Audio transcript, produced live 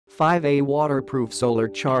5A Waterproof Solar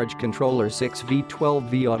Charge Controller 6V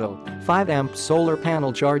 12V Auto 5A Solar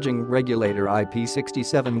Panel Charging Regulator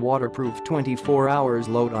IP67 Waterproof 24 hours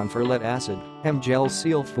Load on for lead acid Gel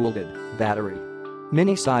Seal Foolded Battery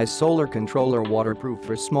Mini-size solar controller waterproof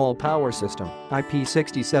for small power system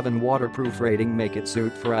IP67 Waterproof Rating Make it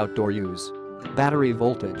suit for outdoor use. Battery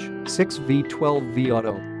voltage 6V 12V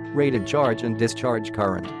Auto Rated charge and discharge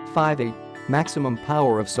current 5A Maximum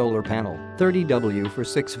power of solar panel 30W for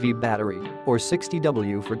 6V battery or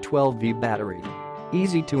 60W for 12V battery.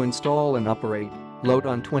 Easy to install and operate. Load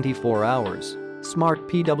on 24 hours. Smart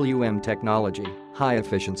PWM technology, high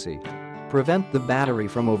efficiency. Prevent the battery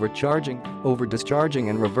from overcharging, over-discharging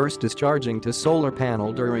and reverse discharging to solar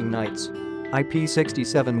panel during nights.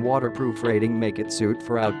 IP67 waterproof rating make it suit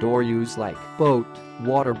for outdoor use like boat,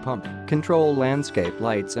 water pump, control landscape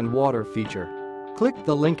lights and water feature. Click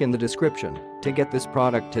the link in the description to get this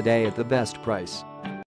product today at the best price.